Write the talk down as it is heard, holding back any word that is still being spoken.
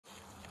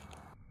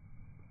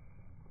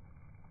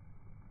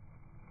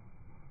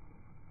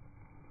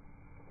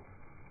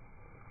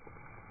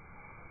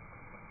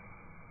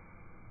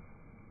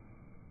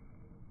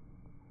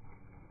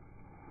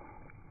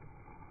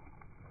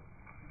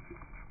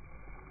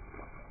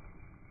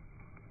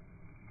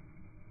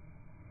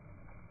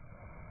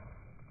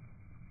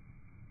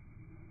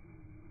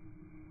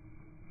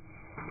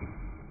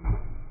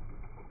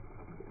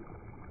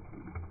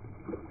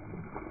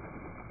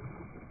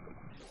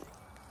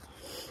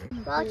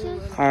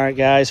Alright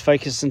guys,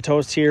 Ficus and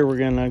Toast here. We're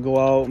gonna go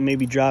out,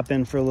 maybe drop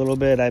in for a little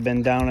bit. I've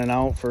been down and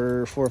out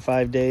for 4 or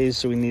 5 days,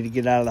 so we need to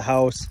get out of the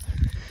house.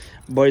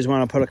 Boys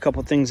want to put a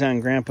couple things on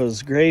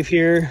Grandpa's grave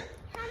here.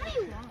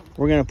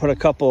 We're gonna put a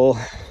couple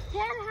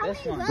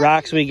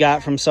rocks we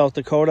got from South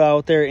Dakota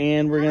out there,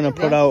 and we're gonna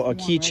put out a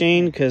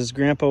keychain because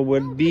Grandpa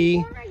would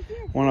be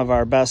one of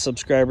our best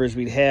subscribers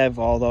we'd have,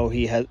 although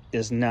he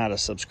is not a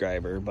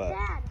subscriber. But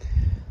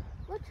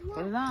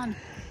put it on.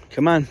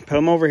 Come on, put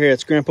him over here.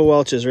 It's Grandpa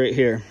Welch's right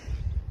here.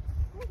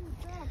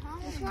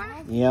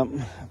 Yep.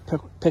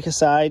 Pick a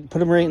side. Put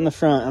him right in the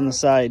front on the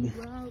side.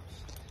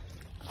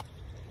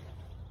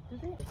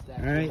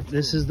 All right,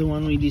 this is the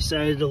one we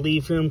decided to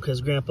leave for him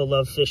because Grandpa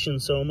loved fishing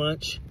so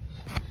much.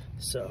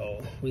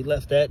 So we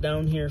left that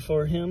down here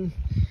for him.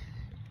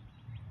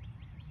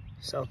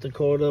 South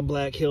Dakota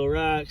Black Hill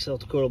Rocks,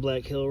 South Dakota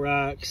Black Hill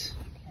Rocks,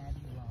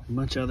 a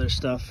bunch of other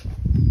stuff.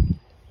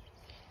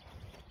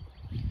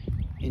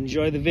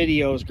 Enjoy the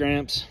videos,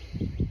 Gramps.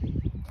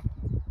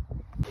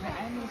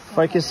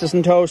 Ficus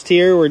and Toast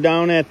here. We're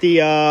down at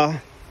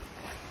the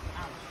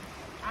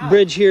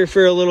bridge here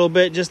for a little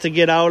bit just to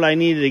get out. I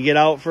needed to get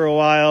out for a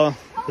while.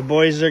 The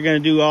boys are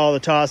going to do all the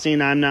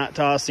tossing. I'm not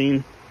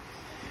tossing.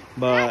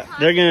 But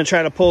they're going to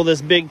try to pull this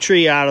big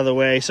tree out of the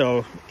way.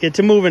 So get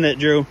to moving it,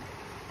 Drew.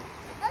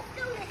 Let's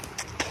do it.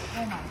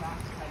 I'm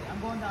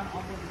going down all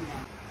over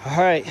now.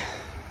 All right.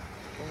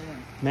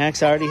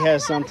 Max already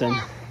has something.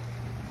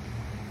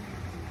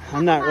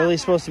 I'm not really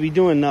supposed to be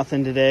doing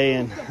nothing today,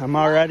 and I'm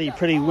already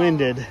pretty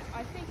winded.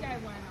 I think I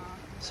went off.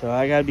 So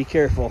I gotta be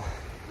careful.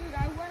 Dude,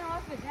 I went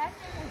off, but that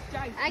thing was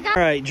gigantic.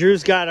 All right,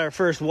 Drew's got our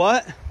first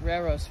what?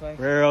 Railroad spike.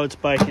 Railroad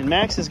spike, and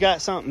Max has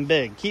got something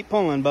big. Keep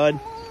pulling, bud.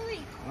 Holy.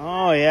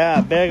 Oh yeah,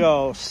 big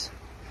old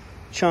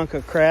chunk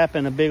of crap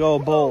and a big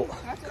old bolt.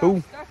 That's what Cool. I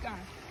was stuck on.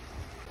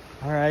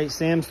 All right,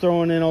 Sam's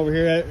throwing in over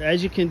here.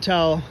 As you can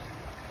tell,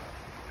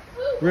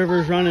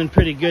 river's running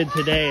pretty good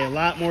today. A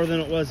lot more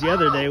than it was the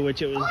other day,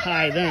 which it was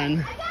high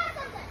then.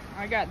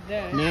 I got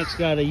this. Max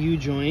got a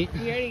U-joint.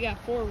 We already got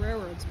 4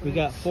 railroad spikes. We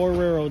got 4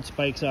 railroad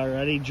spikes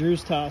already.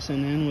 Drew's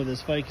tossing in with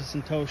his Ficus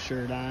and Toast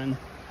shirt on.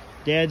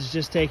 Dad's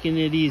just taking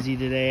it easy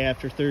today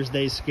after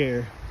Thursday's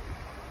scare.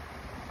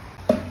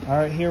 All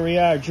right, here we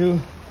are. Drew,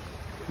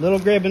 little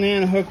gray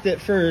banana hooked it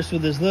first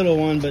with his little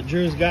one, but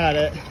Drew's got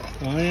it.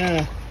 Oh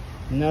yeah,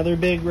 another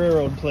big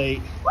railroad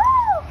plate.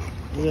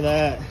 Woo! Look at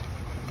that.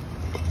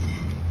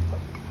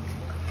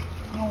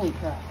 Holy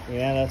crap.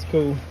 Yeah, that's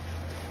cool.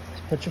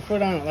 Just put your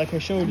foot on it like I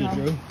showed you,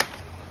 Drew.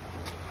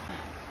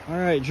 All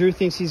right, Drew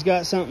thinks he's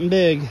got something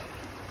big.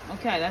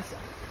 Okay, that's...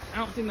 I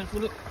don't think that's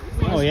what it...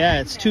 Oh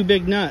yeah, it's 2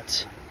 big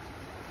nuts.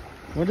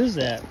 What is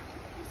that?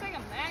 Looks like a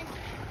magnet.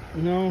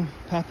 No,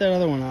 pop that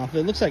other one off.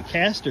 It looks like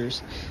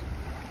casters.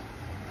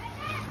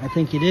 I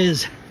think it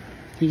is.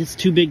 I think it's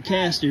 2 big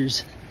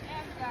casters.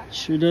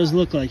 Sure does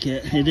look like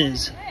it. It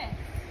is.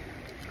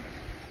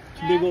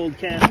 2 big old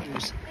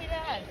casters.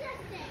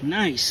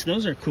 Nice.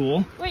 Those are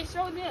cool. Wait,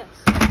 show this.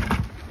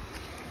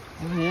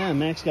 Oh yeah,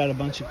 Max got a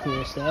bunch of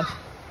cool stuff.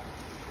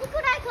 Look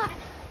what I got.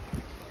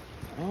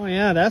 Oh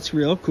yeah, that's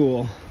real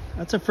cool.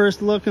 That's a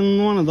first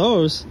looking one of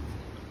those.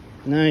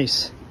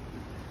 Nice.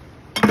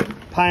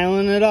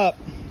 Piling it up.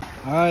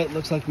 All right,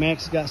 looks like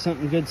Max got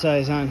something good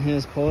size on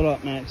his. Pull it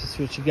up, Max. That's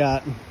what you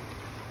got.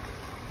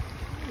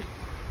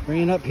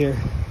 Bring it up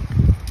here.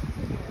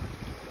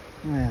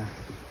 Oh, yeah.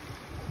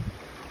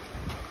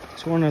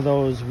 It's one of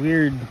those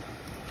weird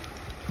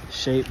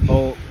shaped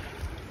bolt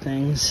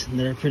things.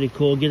 They're pretty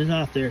cool. Get it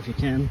off there if you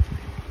can.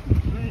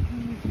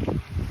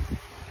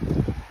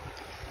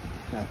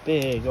 A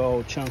big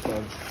old chunk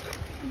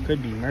of,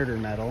 could be murder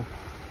metal,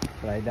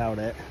 but I doubt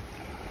it.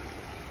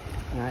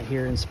 Not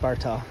here in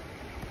Sparta.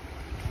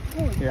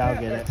 Here, I'll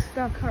get it.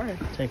 Stuck hard.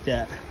 Take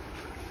that.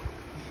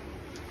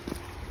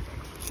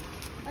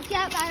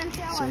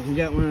 So So we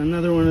got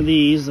another one of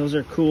these. Those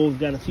are cool. We've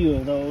got a few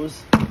of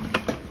those.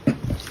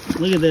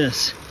 Look at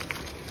this.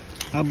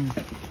 A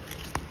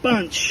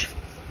bunch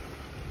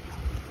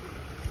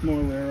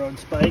more railroad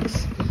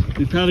spikes.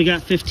 We probably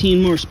got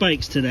 15 more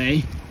spikes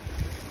today.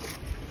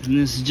 And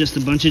this is just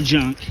a bunch of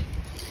junk.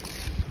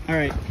 All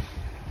right,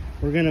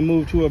 we're gonna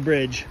move to a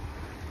bridge.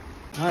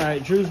 All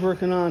right, Drew's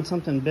working on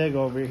something big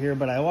over here,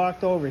 but I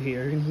walked over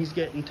here and he's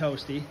getting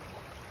toasty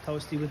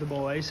with the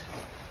boys.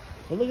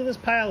 But look at this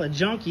pile of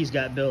junk he's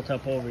got built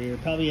up over here.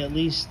 Probably at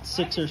least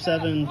 6 or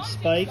 7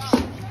 spikes.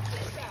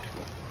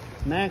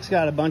 Max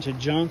got a bunch of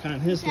junk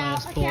on his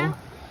last pull.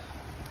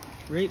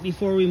 Right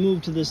before we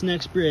move to this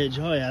next bridge.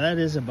 Oh yeah, that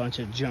is a bunch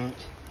of junk.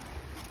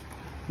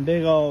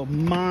 Big old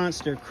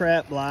monster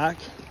crap block.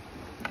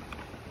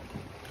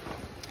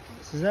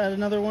 Is that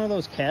another one of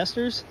those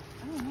casters?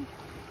 I don't know.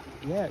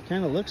 Yeah, it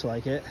kind of looks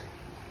like it.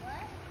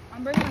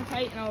 I'm bringing the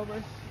Titan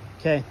over.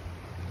 Okay.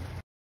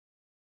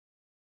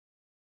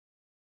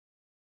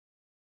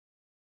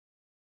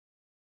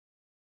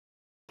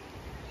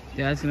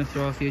 Dad's gonna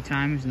throw a few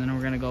times and then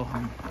we're gonna go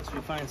home. Unless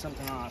we find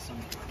something awesome.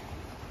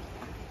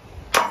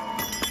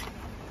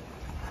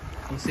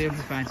 We'll see if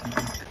we find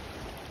something.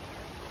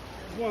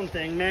 There's one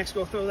thing. Max,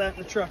 go throw that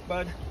in the truck,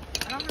 bud.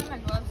 don't have my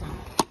gloves on.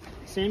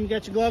 Sam, you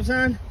got your gloves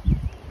on?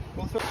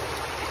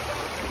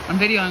 I'm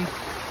videoing.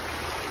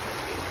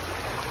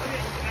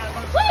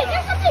 Wait,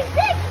 there's something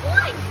big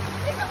flying!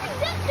 There's something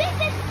big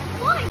that's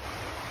flying!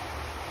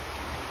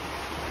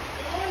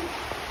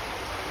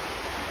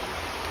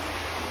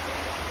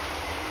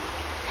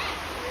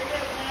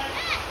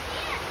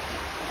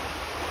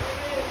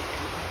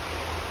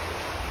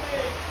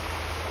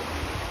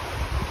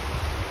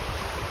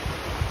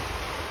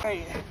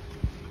 Right.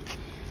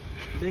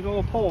 Big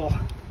old pole.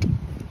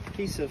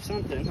 Piece of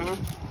something, huh?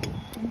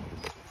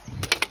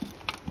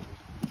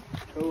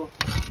 Cool.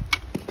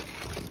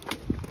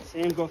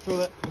 Sam, go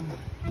through it.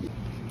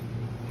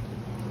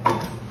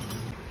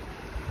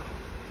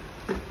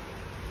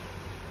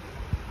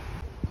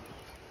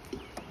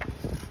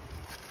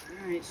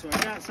 Alright, so I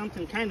got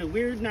something kind of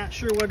weird, not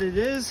sure what it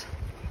is.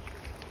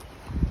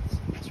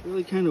 It's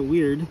really kind of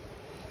weird.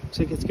 Looks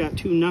like it's got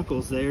 2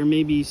 knuckles there,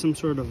 maybe some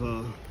sort of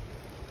a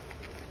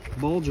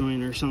ball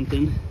joint or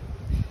something.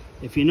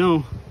 If you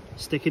know,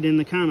 stick it in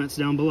the comments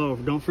down below.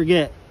 Don't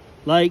forget,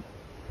 like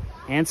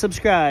and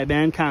subscribe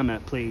and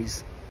comment,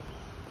 please.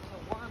 There's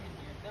a worm in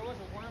here. There was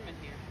a worm in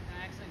here, and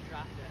I accidentally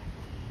dropped it.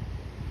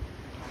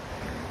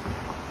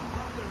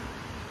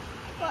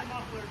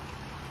 Muffler.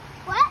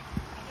 What?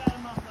 I got a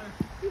muffler.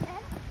 You did?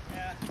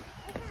 Yeah.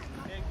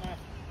 Big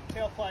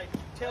muffler.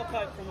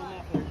 Tailpipe from a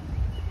muffler.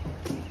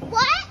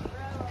 What?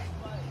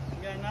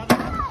 You got another?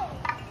 I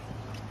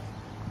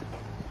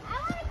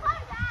want to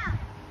come down.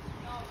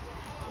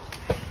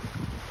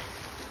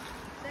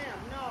 Sam,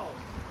 no.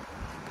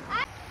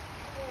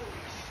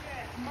 Holy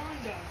shit,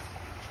 Mondas.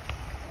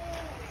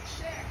 Holy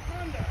shit,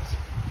 Mondas.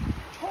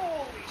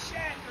 Holy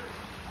shatter.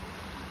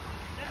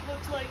 That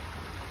looks like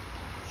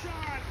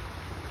Sean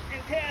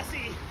and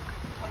Cassie.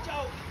 Watch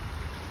out.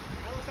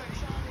 That looks like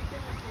Sean and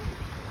Cassie.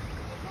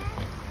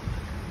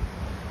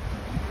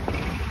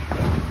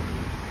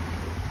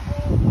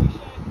 Holy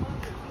shit,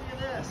 Mondas. Look at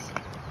this.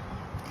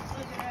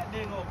 Look at that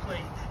big old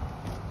plate.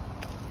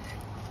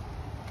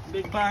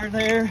 Big bar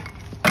there.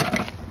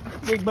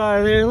 Big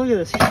bar there. Look at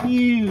this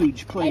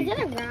huge plate. Is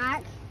it a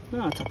rock?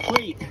 No, it's a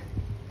plate.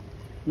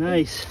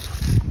 Nice.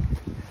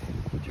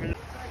 Turn it.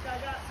 Looks like I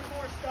got some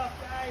more stuff,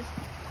 guys.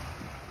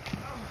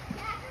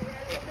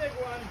 Ready, a big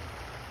one.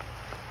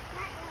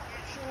 Not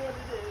sure what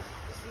it is.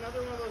 It's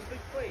another one of those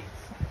big plates.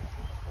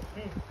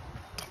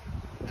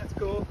 That's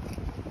cool.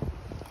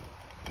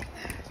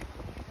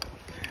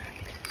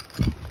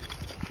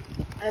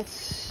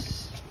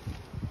 That's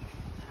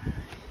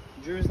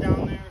Drew's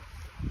down there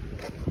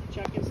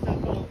checking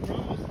stuff out. We're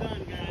almost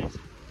done, guys.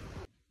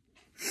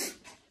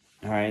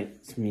 All right,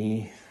 it's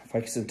me,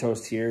 Ficus and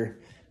Toast here,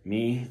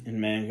 me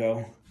and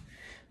Mango.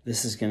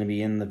 This is going to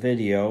be in the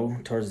video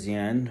towards the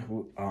end.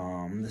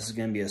 This is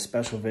going to be a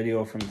special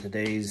video from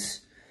today's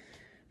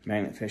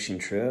magnet fishing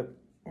trip.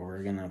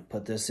 We're going to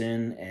put this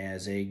in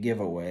as a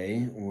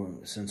giveaway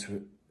since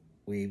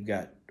we've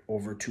got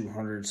over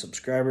 200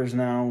 subscribers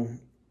now,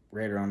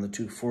 right around the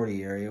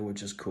 240 area,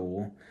 which is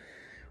cool.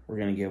 We're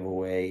going to give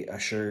away a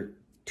shirt,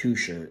 2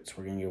 shirts.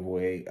 We're going to give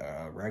away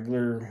a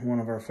regular one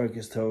of our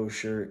Ficus Toast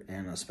shirt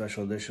and a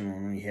special edition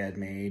one we had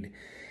made.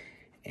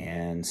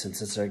 And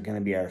since it's going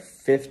to be our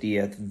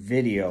 50th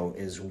video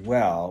as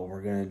well,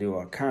 we're going to do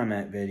a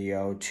comment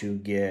video to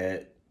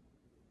get,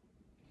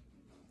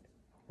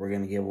 we're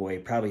going to give away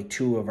probably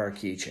 2 of our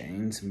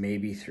keychains,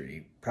 maybe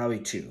 3, probably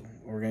 2.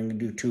 We're going to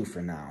do 2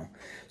 for now.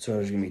 So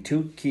there's going to be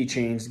 2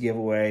 keychains to give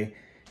away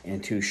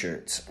and 2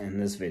 shirts in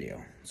this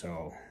video.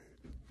 So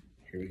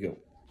here we go.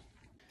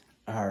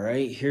 All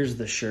right, here's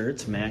the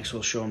shirts. Max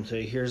will show them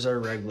to you. Here's our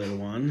regular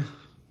one.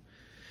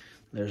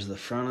 There's the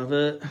front of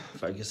it,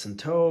 Ficus and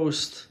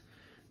Toast.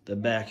 The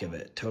back of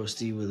it,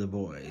 Toasty with the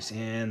boys.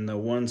 And the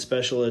one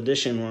special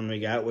edition one we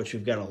got, which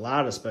we've got a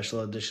lot of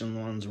special edition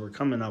ones we're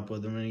coming up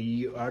with. I mean,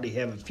 you already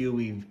have a few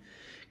we've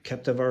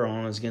kept of our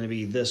own. Is going to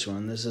be this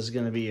one. This is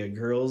going to be a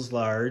girl's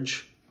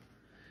large.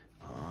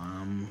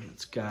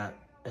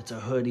 It's a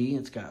hoodie.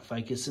 It's got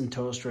Ficus and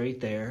Toast right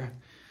there.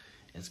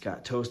 It's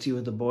got Toasty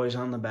with the boys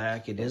on the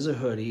back. It is a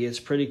hoodie. It's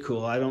pretty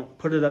cool. I don't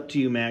put it up to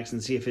you, Max,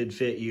 and see if it'd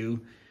fit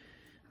you.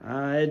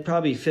 It'd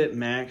probably fit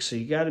Max, so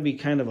you got to be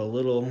kind of a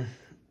little...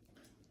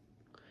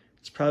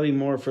 It's probably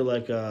more for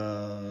like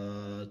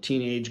a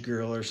teenage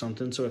girl or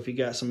something. So if you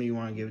got somebody you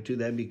want to give it to,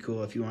 that'd be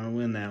cool if you want to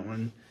win that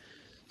one.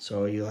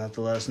 So you'll have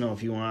to let us know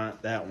if you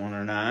want that one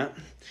or not.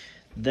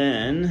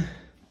 Then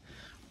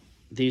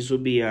these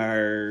would be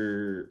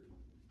our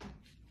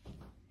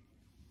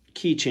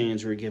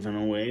keychains we're giving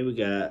away.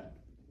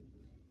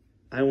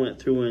 I went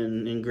through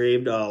and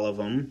engraved all of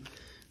them.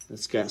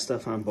 It's got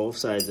stuff on both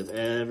sides of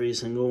every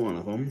single one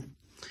of them.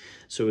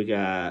 So we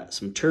got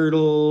some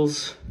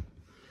turtles.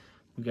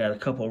 We got a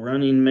couple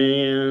Running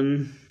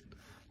Man.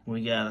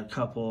 We got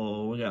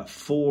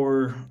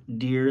 4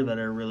 deer that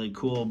are really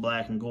cool,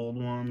 black and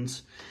gold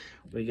ones.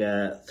 We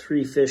got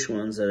 3 fish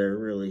ones that are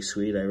really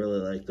sweet. I really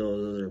like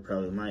those. Those are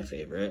probably my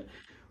favorite.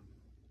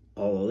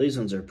 Although these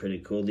ones are pretty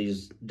cool.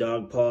 These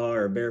dog paw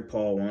or bear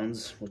paw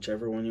ones,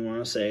 whichever one you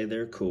want to say,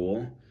 they're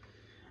cool.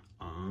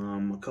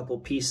 A couple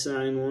peace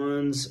sign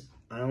ones.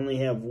 I only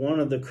have one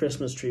of the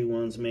Christmas tree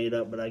ones made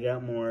up, but I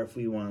got more if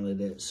we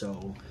wanted it.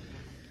 So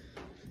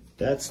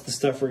that's the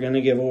stuff we're going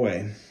to give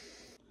away.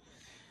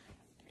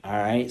 All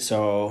right,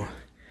 so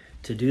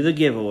to do the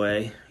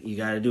giveaway, you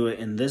got to do it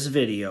in this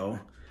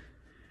video.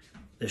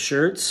 The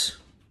shirts,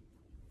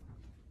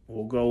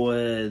 we'll go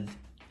with,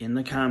 in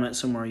the comments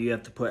somewhere, you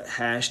have to put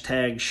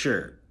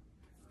 #shirt.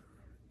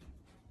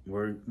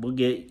 We'll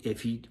get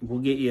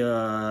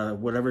you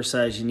whatever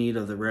size you need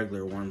of the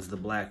regular ones, the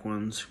black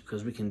ones,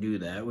 because we can do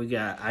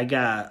that. I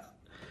got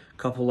a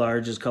couple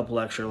larges, couple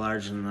extra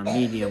large, and a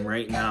medium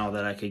right now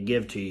that I could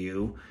give to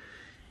you.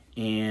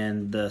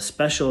 And the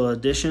special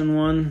edition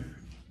one,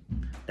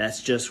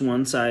 that's just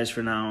one size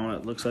for now.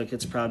 It looks like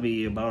it's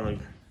probably about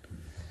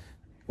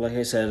like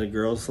I said, a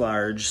girl's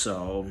large.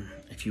 So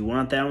if you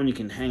want that one, you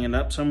can hang it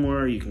up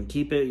somewhere. You can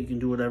keep it. You can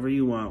do whatever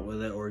you want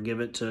with it, or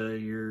give it to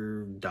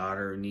your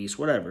daughter, niece,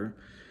 whatever.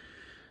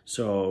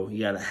 So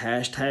you got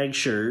a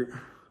 #shirt.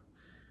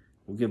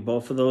 We'll give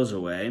both of those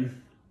away.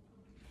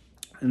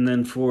 And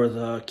then for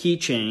the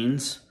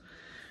keychains,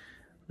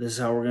 this is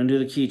how we're going to do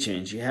the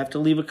keychains. You have to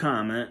leave a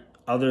comment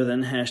other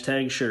than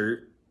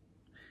 #shirt.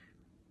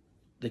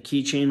 The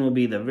keychain will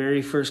be the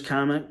very first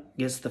comment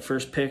gets the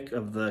first pick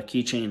of the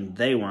keychain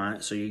they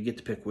want. So you get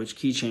to pick which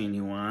keychain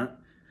you want.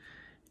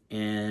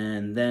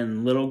 And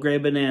then Little Gray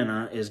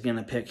Banana is going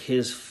to pick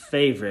his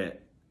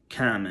favorite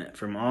comment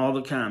from all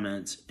the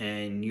comments.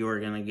 And you're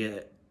going to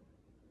get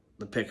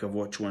the pick of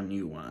which one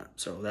you want.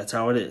 So that's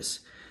how it is.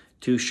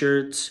 2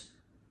 shirts,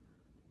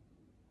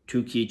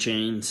 2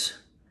 keychains.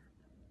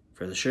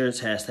 For the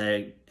shirts,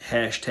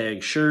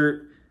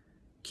 #shirt.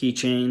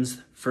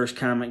 Keychains, first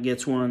comment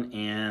gets one,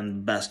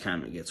 and best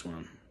comment gets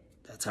one.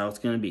 That's how it's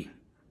going to be.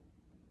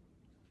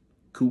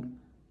 Cool.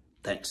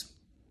 Thanks.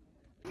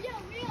 Real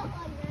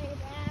hungry,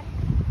 Dad.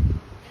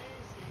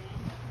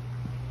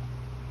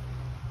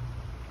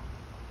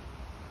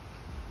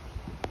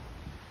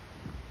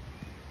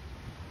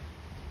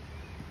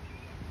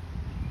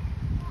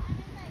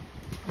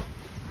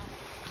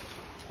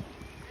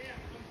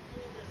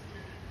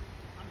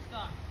 I'm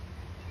stuck.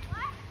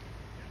 What?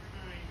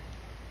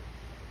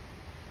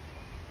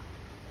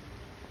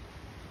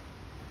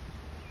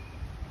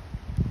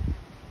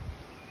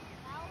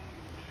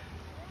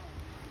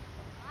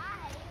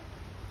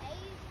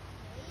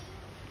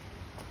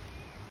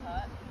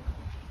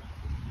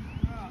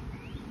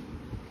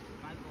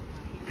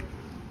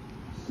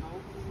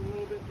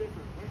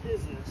 What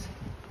is this?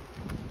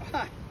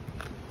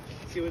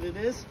 See what it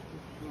is?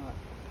 What?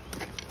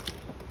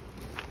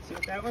 See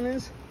what that one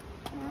is?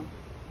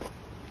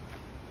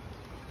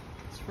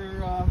 It's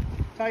for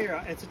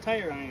tire. It's a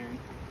tire iron.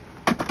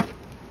 What's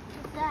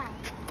that?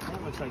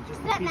 That looks like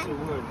just a piece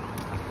of wood.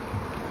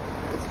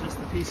 It's just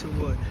a piece of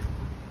wood.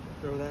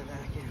 Throw that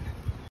back in.